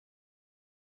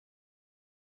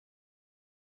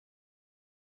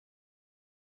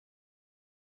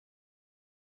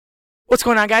What's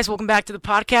going on, guys? Welcome back to the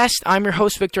podcast. I'm your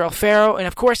host, Victor Alfaro. And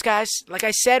of course, guys, like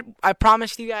I said, I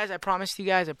promised you guys,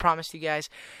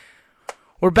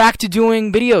 we're back to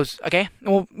doing videos, okay?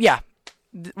 Well, yeah,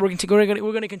 we're going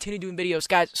to continue doing videos,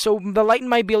 guys. So the lighting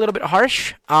might be a little bit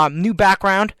harsh. New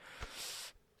background.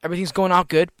 Everything's going out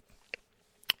good.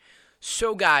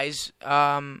 So, guys, hold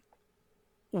on,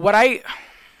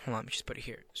 let me just put it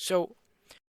here. So,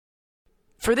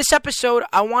 for this episode,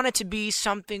 I want it to be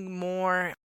something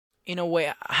more, in a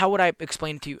way, how would I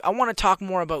explain it to you? I want to talk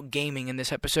more about gaming in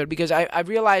this episode because I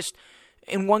realized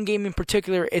in one game in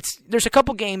particular, there's a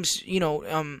couple games,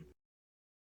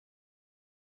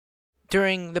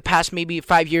 during the past maybe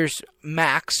 5 years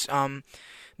max, that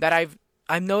I've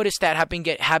noticed that have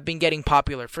been getting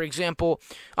popular. For example,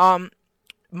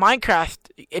 Minecraft,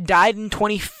 it died in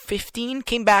 2015,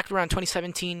 came back around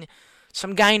 2017.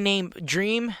 Some guy named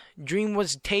Dream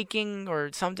was taking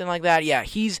or something like that. Yeah,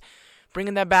 he's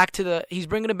bringing it back,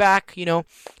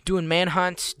 doing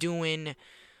manhunts, doing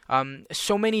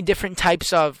so many different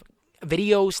types of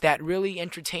videos that really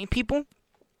entertain people.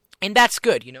 And that's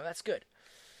good, that's good.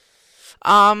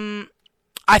 I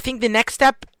think the next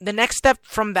step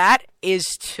from that is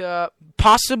to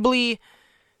possibly,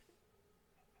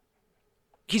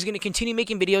 he's going to continue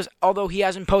making videos, although he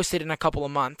hasn't posted in a couple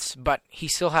of months, but he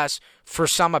still has, for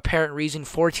some apparent reason,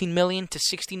 14 million to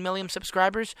 16 million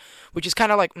subscribers, which is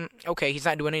kind of like, okay, he's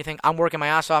not doing anything. I'm working my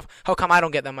ass off. How come I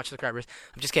don't get that much subscribers?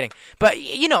 I'm just kidding. But,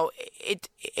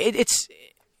 it's,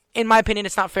 in my opinion,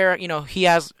 it's not fair. He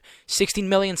has 16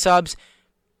 million subs,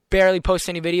 barely posts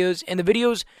any videos, and the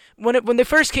videos, when they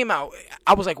first came out,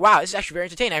 I was like, wow, this is actually very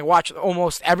entertaining. I watched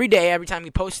almost every day, every time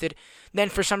he posted. Then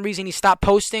for some reason he stopped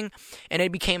posting, and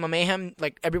it became a mayhem.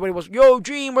 Like, everybody was, yo,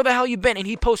 Dream, where the hell you been? And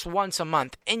he posts once a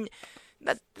month, and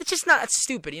that's just not, that's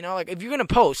stupid, Like, if you're gonna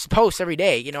post every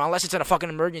day, unless it's in a fucking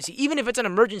emergency. Even if it's an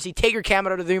emergency, take your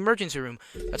camera to the emergency room.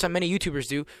 That's what many YouTubers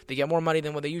do. They get more money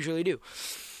than what they usually do.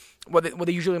 What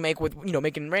they usually make with,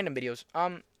 making random videos.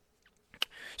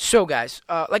 So, guys,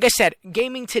 like I said,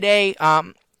 gaming today,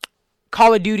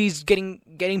 Call of Duty's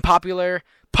getting popular.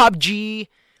 PUBG,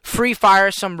 Free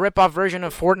Fire, some rip-off version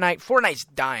of Fortnite. Fortnite's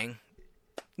dying.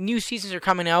 New seasons are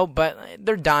coming out, but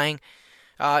they're dying.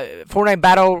 Fortnite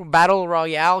Battle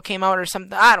Royale came out or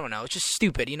something. I don't know. It's just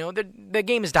stupid, The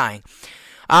game is dying.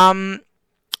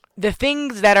 The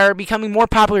things that are becoming more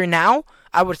popular now,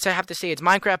 I would have to say it's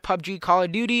Minecraft, PUBG, Call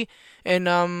of Duty, and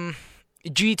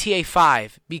GTA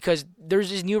 5, because there's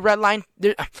this new Redline.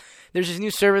 There's this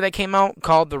new server that came out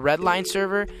called the Redline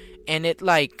server, and it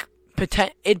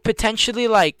potentially,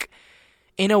 like,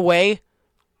 in a way,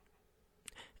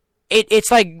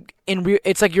 it's like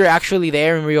you're actually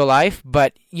there in real life,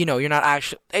 but you're not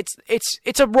actually.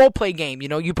 It's a role play game.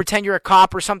 You pretend you're a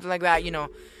cop or something like that.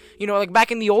 Like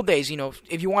back in the old days.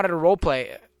 If you wanted a role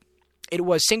play, it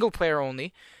was single player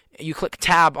only. You click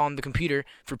tab on the computer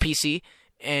for PC.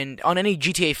 And on any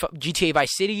GTA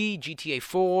Vice City, GTA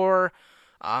 4,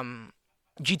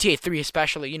 GTA 3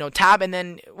 especially, tab, and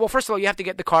then, well, first of all, you have to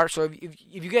get the car. So if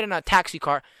you get in a taxi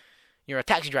car, you're a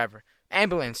taxi driver,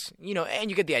 ambulance, and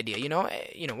you get the idea,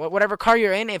 whatever car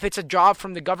you're in, if it's a job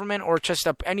from the government or just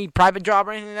any private job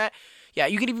or anything like that, yeah,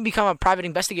 you can even become a private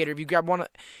investigator if you grab one of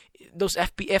those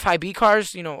FIB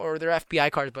cars, or they're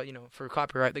FBI cars, but, for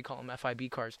copyright, they call them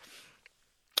FIB cars.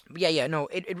 But yeah, no,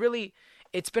 it really...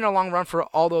 It's been a long run for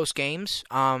all those games.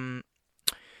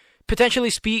 Potentially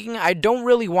speaking, I don't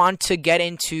really want to get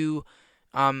into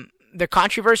the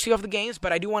controversy of the games,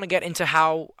 but I do want to get into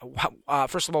how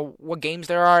first of all, what games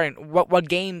there are and what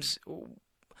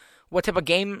type of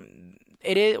game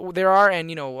there are, and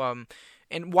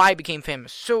and why it became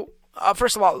famous. So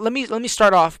first of all, let me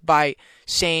start off by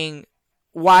saying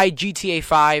why GTA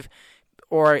 5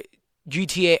 or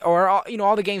GTA or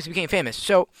all the games became famous.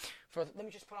 So. Let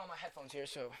me just put on my headphones here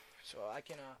so I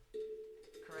can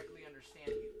correctly understand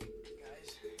you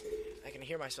guys. I can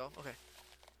hear myself. Okay.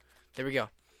 There we go.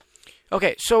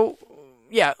 Okay, so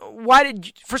yeah,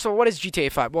 first of all, what is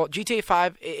GTA 5? Well, GTA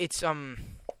 5 it's one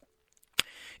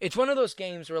of those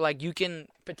games where, like, you can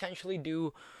potentially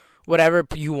do whatever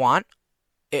you want.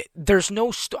 There's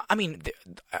no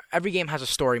every game has a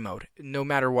story mode, no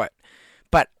matter what.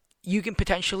 But you can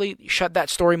potentially shut that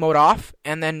story mode off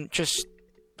and then just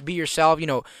be yourself.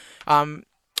 It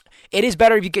is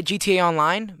better if you get GTA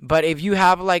Online, but if you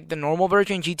have, like, the normal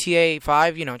version, GTA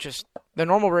 5, just the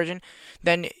normal version,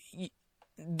 then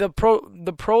the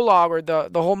prologue or the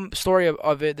whole story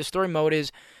of it, the story mode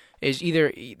is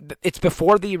either it's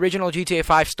before the original GTA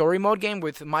 5 story mode game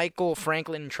with Michael,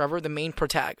 Franklin, and Trevor, the main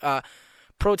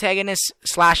protagonist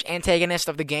 / antagonist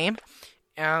of the game,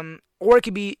 or it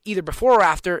could be either before or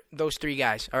after those three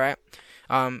guys. All right.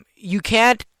 You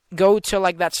can't go to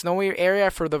like that snowy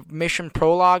area for the mission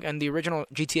prologue and the original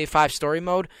GTA 5 story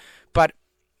mode, but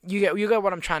you get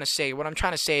what I'm trying to say. What I'm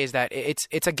trying to say is that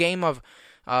it's a game of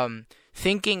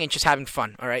thinking and just having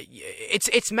fun. All right,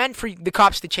 it's meant for the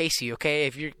cops to chase you. Okay,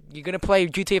 if you're gonna play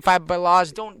GTA 5 by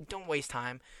laws, don't waste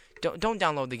time. Don't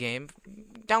download the game.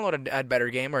 Download a better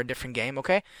game or a different game.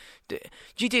 Okay,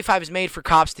 GTA 5 is made for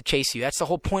cops to chase you. That's the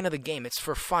whole point of the game. It's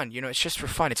for fun. It's just for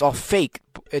fun. It's all fake.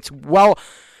 It's well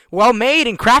made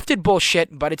and crafted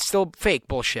bullshit, but it's still fake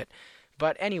bullshit.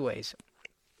 But anyways,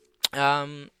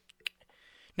 now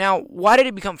why did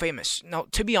it become famous? Now,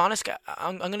 to be honest,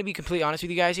 I'm gonna be completely honest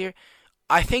with you guys here.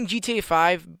 I think GTA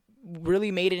 5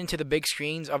 really made it into the big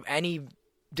screens of any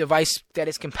device that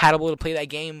is compatible to play that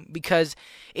game, because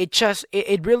it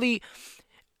really,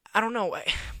 I don't know,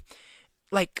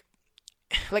 like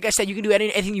I said, you can do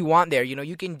anything you want there.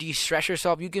 You can de-stress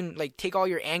yourself. You can like take all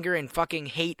your anger and fucking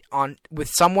hate with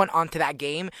someone onto that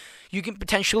game. You can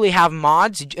potentially have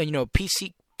mods,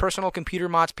 PC, personal computer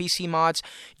mods, PC mods,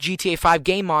 GTA 5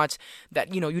 game mods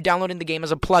that you download in the game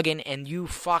as a plugin, and you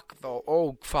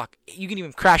you can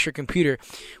even crash your computer.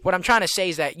 What I'm trying to say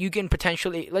is that you can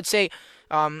potentially, let's say,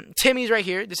 Timmy's right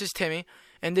here. This is Timmy,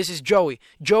 and this is Joey.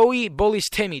 Joey bullies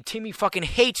Timmy. Timmy fucking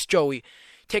hates Joey.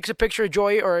 Takes a picture of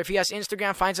Joey, or if he has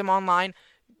Instagram, finds him online,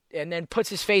 and then puts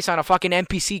his face on a fucking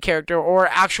NPC character or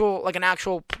an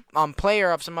actual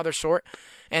player of some other sort,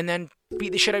 and then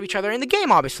beat the shit out of each other in the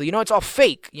game. Obviously, it's all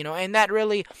fake. And that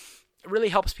really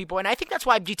helps people. And I think that's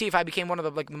why GTA 5 became one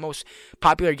of the most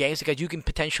popular games, because you can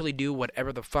potentially do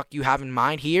whatever the fuck you have in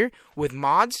mind here with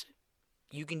mods.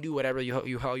 You can do whatever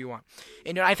you hell you want.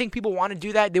 And I think people want to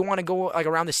do that. They want to go like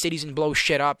around the cities and blow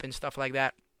shit up and stuff like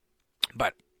that.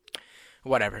 But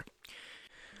whatever.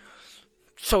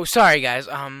 So sorry guys.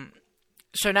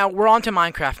 So now we're on to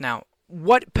Minecraft now.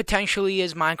 What potentially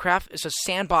is Minecraft? It's a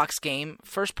sandbox game,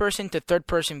 first person to third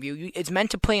person view. It's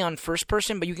meant to play on first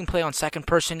person, but you can play on second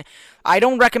person. I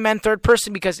don't recommend third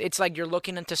person because it's like you're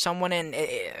looking into someone, and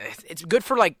it's good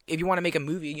for like if you want to make a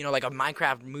movie, like a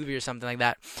Minecraft movie or something like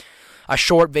that, a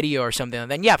short video or something.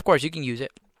 Then yeah, of course you can use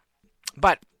it.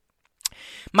 But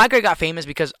Minecraft got famous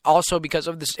because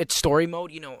of its story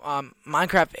mode.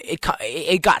 Minecraft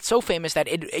it got so famous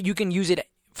that you can use it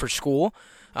for school.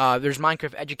 There's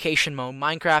Minecraft Education mode.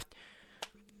 Minecraft,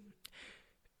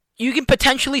 you can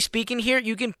potentially speak in here.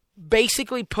 You can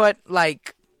basically put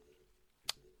like,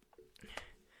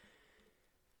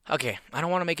 okay, I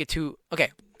don't want to make it too,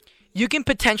 okay. You can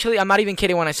potentially, I'm not even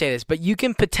kidding when I say this, but you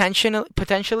can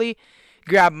potentially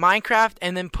grab Minecraft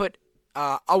and then put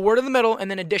a word in the middle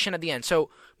and then edition at the end. So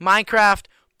Minecraft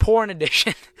Porn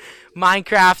Edition,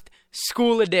 Minecraft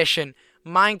School Edition,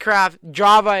 Minecraft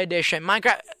Java Edition,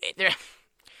 Minecraft.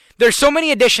 There's so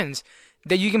many editions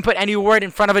that you can put any word in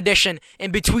front of edition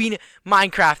in between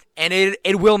Minecraft, and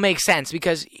it will make sense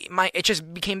because it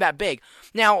just became that big.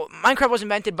 Now, Minecraft was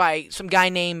invented by some guy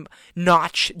named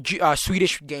Notch,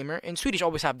 Swedish gamer, and Swedish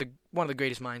always have one of the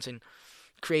greatest minds in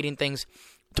creating things.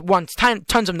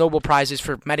 Tons of Nobel Prizes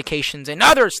for medications and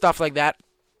other stuff like that.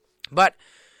 But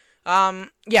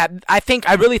yeah,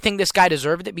 I really think this guy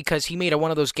deserved it because he made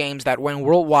one of those games that went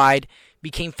worldwide,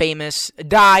 became famous,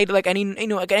 died like anything,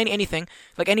 like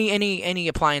any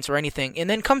appliance or anything, and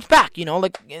then comes back.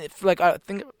 I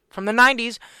think from the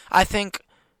 90s, I think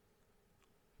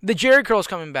the Jerry curl's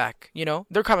coming back.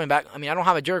 They're coming back. I mean, I don't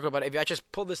have a Jerry curl, but if I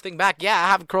just pull this thing back, yeah, I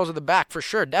have curls at the back for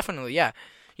sure, definitely, yeah.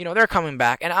 They're coming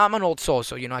back, and I'm an old soul,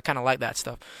 so I kind of like that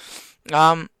stuff.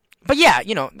 But yeah,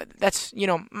 that's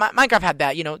Minecraft had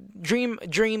that.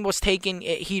 Dream was taken.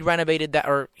 He renovated that,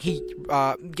 or he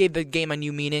gave the game a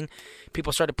new meaning.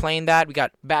 People started playing that. We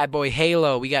got Bad Boy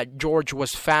Halo. We got George not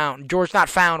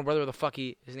found, whatever the fuck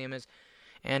his name is,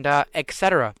 and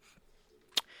etc.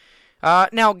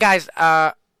 Now, guys,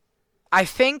 I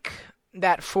think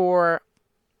that for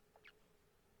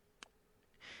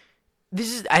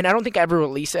this is, and I don't think I ever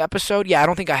released an episode. Yeah, I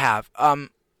don't think I have. I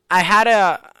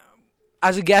had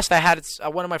as a guest, I had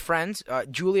one of my friends,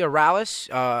 Julia Rallis,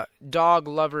 Dog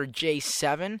Lover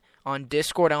J7 on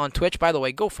Discord and on Twitch. By the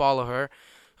way, go follow her.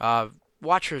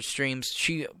 Watch her streams.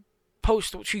 She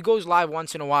goes live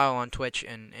once in a while on Twitch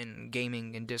and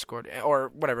gaming and Discord or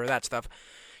whatever, that stuff.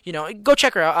 Go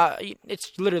check her out.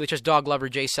 It's literally just Dog Lover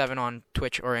J7 on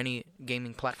Twitch or any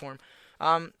gaming platform.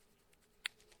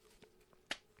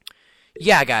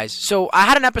 Yeah, guys. So I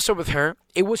had an episode with her.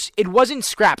 It wasn't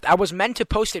scrapped. I was meant to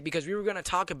post it because we were going to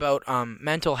talk about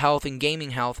mental health and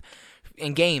gaming health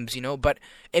in games, but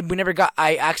we never got.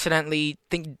 I accidentally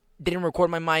didn't record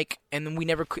my mic, and then we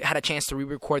never had a chance to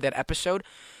re-record that episode.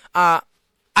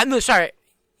 I'm no sorry.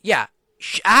 Yeah,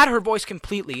 I had her voice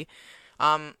completely.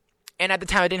 And at the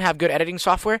time I didn't have good editing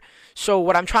software. So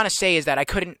what I'm trying to say is that I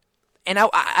couldn't, and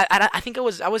I think I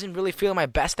wasn't really feeling my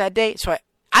best that day. So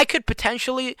I could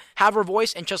potentially have her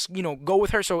voice and just, go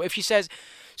with her. So if she says,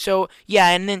 so yeah,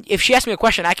 and then if she asks me a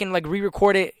question, I can like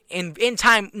re-record it in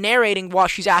time narrating while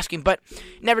she's asking, but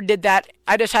never did that.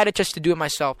 I decided just to do it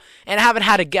myself. And I haven't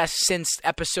had a guest since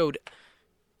episode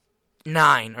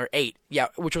 9 or 8. Yeah,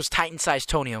 which was Titan Size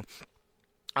Tonio.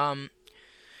 And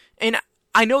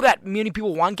I know that many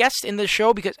people want guests in this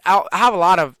show because I have a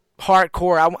lot of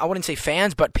hardcore, I wouldn't say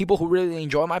fans, but people who really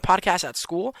enjoy my podcast at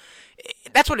school.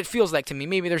 That's what it feels like to me.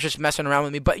 Maybe they're just messing around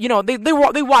with me, but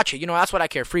they watch it. That's what I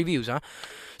care. Free views, huh?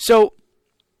 So,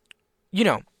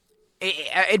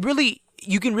 it really,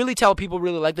 you can really tell people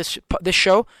really like this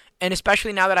show, and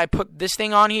especially now that I put this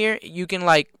thing on here, you can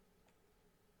like,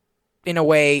 in a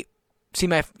way,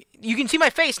 you can see my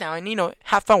face now, and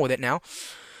have fun with it now.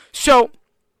 So,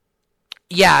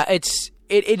 yeah, it's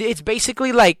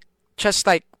basically like just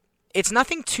like it's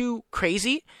nothing too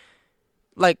crazy,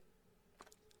 like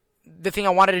the thing I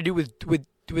wanted to do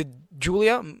with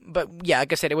Julia, but yeah,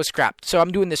 like I said, it was scrapped. So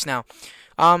I'm doing this now.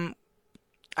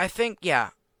 I think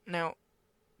now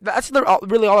that's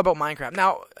really all about Minecraft.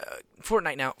 Now,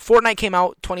 Fortnite. Now, Fortnite came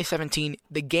out 2017.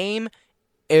 The game,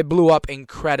 it blew up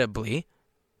incredibly.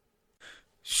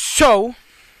 So,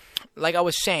 like I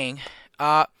was saying,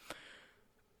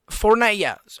 Fortnite,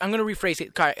 yeah, I'm going to rephrase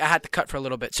it. I had to cut for a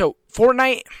little bit. So,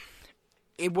 Fortnite,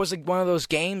 it was like one of those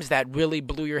games that really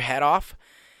blew your head off.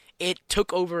 It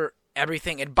took over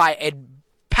everything. It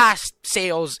passed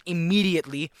sales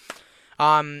immediately.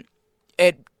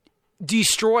 It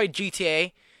destroyed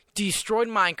GTA, destroyed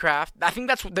Minecraft. I think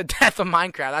that's the death of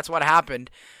Minecraft. That's what happened.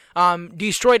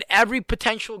 Destroyed every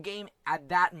potential game at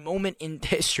that moment in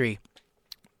history.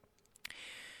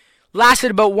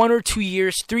 Lasted about 1 or 2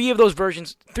 years. Three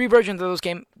versions of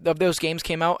those games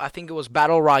came out. I think it was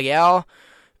Battle Royale,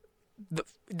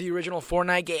 the original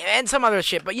Fortnite game, and some other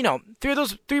shit. But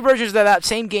three versions of that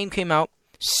same game came out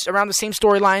around the same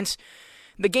storylines.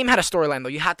 The game had a storyline though.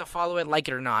 You had to follow it, like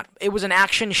it or not. It was an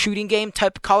action shooting game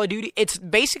type Call of Duty. It's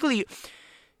basically,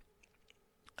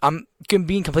 I'm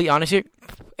being completely honest here.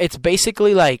 It's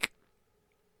basically like,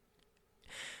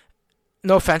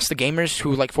 no offense to gamers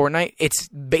who like Fortnite, it's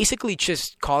basically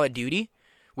just Call of Duty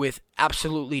with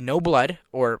absolutely no blood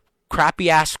or crappy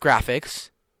ass graphics.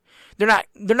 They're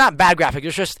not bad graphics.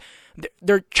 It's just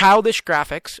they're childish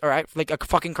graphics, all right, like a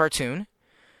fucking cartoon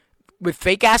with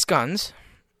fake ass guns,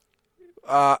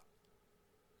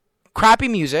 crappy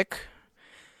music.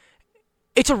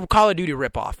 It's a Call of Duty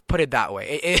ripoff. Put it that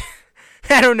way.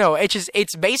 I don't know.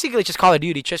 It's basically just Call of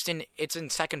Duty. It's in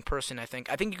second person. I think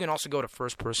you can also go to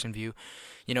first person view.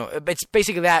 It's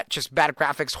basically that. Just bad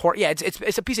graphics. Yeah,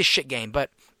 it's a piece of shit game, but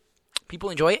people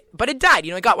enjoy it. But it died.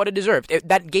 It got what it deserved.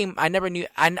 That game, I never knew.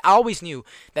 I always knew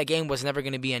that game was never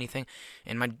going to be anything,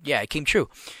 and it came true.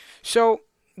 So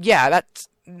yeah, that's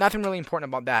nothing really important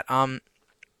about that.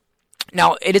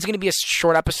 Now it is going to be a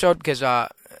short episode because I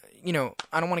don't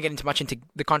want to get into much into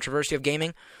the controversy of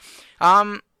gaming.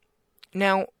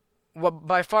 Now,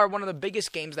 by far one of the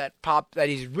biggest games that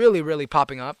is really, really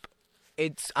popping up,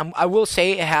 I will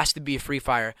say it has to be Free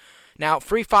Fire. Now,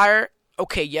 Free Fire,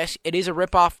 okay, yes, it is a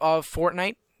ripoff of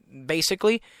Fortnite,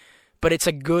 basically, but it's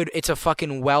a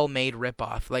fucking well-made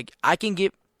ripoff. Like, I can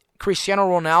give Cristiano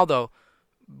Ronaldo,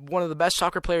 one of the best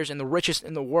soccer players and the richest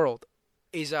in the world,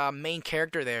 is a main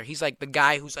character there. He's like the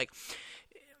guy who's like,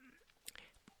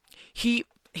 he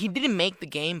didn't make the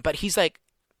game, but he's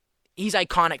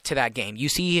iconic to that game. You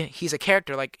see, he's a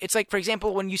character. Like, it's like, for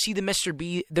example, when you see the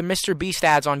Mr. Beast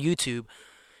ads on YouTube,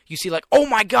 you see like, oh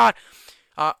my god,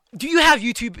 do you have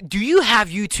YouTube? Do you have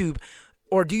YouTube,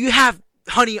 or do you have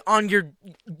Honey on your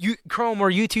Chrome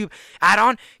or YouTube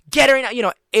add-on? Get it right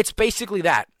now. It's basically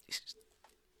that.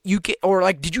 You get, or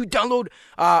like, did you download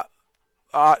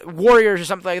Warriors or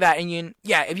something like that? And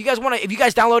if you guys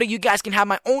download it, you guys can have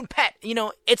my own pet.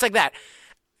 It's like that.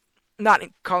 Not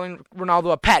calling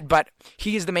Ronaldo a pet, but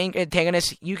he is the main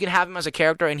antagonist. You can have him as a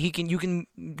character, and you can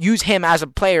use him as a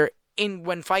player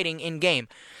when fighting in game,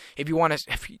 if you want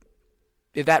to.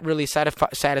 If that really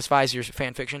satisfies your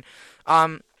fan fiction.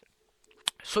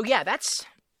 So yeah, that's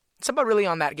about really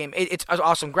on that game. It's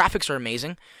awesome. Graphics are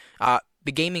amazing.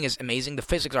 The gaming is amazing. The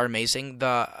physics are amazing.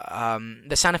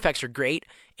 The sound effects are great.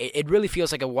 It really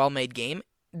feels like a well-made game.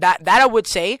 That I would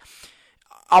say.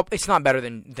 It's not better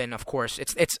than of course.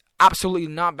 absolutely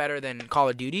not better than Call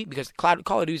of Duty, because Call of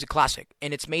Duty is a classic,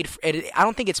 and it's made. I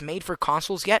don't think it's made for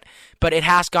consoles yet, but it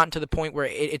has gotten to the point where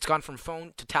it's gone from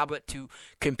phone to tablet to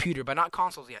computer, but not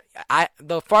consoles yet.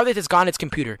 The farthest it's gone, it's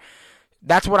computer.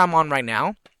 That's what I'm on right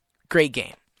now. Great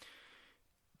game,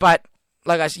 but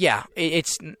like I said, yeah,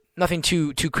 it's nothing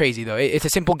too crazy though. It's a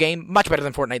simple game, much better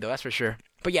than Fortnite though, that's for sure.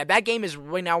 But yeah, that game is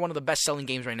right now one of the best selling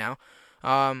games right now.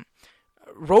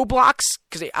 Roblox,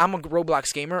 because I'm a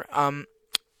Roblox gamer.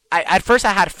 At first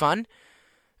I had fun.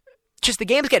 Just the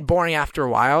games get boring after a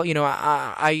while. You know,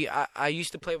 I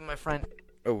used to play with my friend.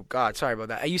 Oh God, sorry about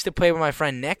that. I used to play with my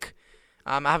friend Nick.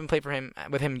 I haven't played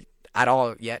with him at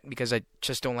all yet, because I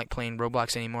just don't like playing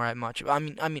Roblox anymore that much. I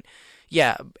mean,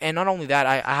 yeah. And not only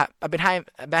that, I've been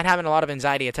having a lot of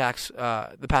anxiety attacks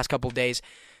the past couple of days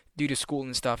due to school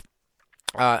and stuff.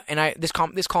 And this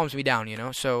calms me down, you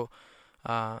know. So,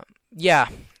 yeah.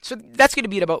 So that's gonna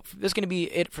be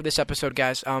it for this episode,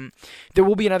 guys. There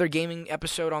will be another gaming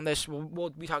episode on this.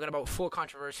 We'll be talking about full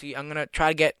controversy. I'm gonna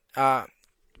try to get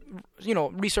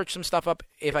research some stuff up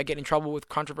if I get in trouble with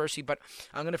controversy, but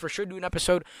I'm going to for sure do an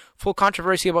episode full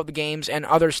controversy about the games and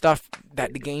other stuff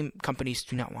that the game companies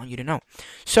do not want you to know.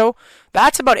 So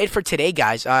that's about it for today,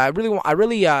 guys. I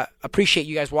really appreciate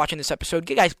you guys watching this episode.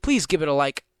 Guys, please give it a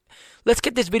like. Let's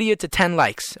get this video to 10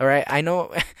 likes, all right? I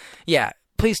know, yeah,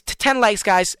 please, to 10 likes,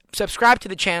 guys. Subscribe to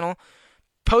the channel.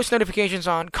 Post notifications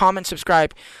on. Comment,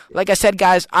 subscribe. Like I said,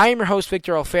 guys, I am your host,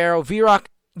 Victor Alfaro. V-Rock,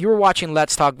 you were watching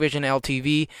Let's Talk Vision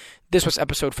LTV. This was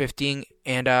episode 15,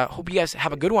 and hope you guys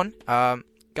have a good one.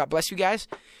 God bless you guys,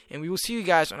 and we will see you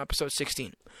guys on episode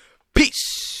 16.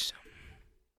 Peace!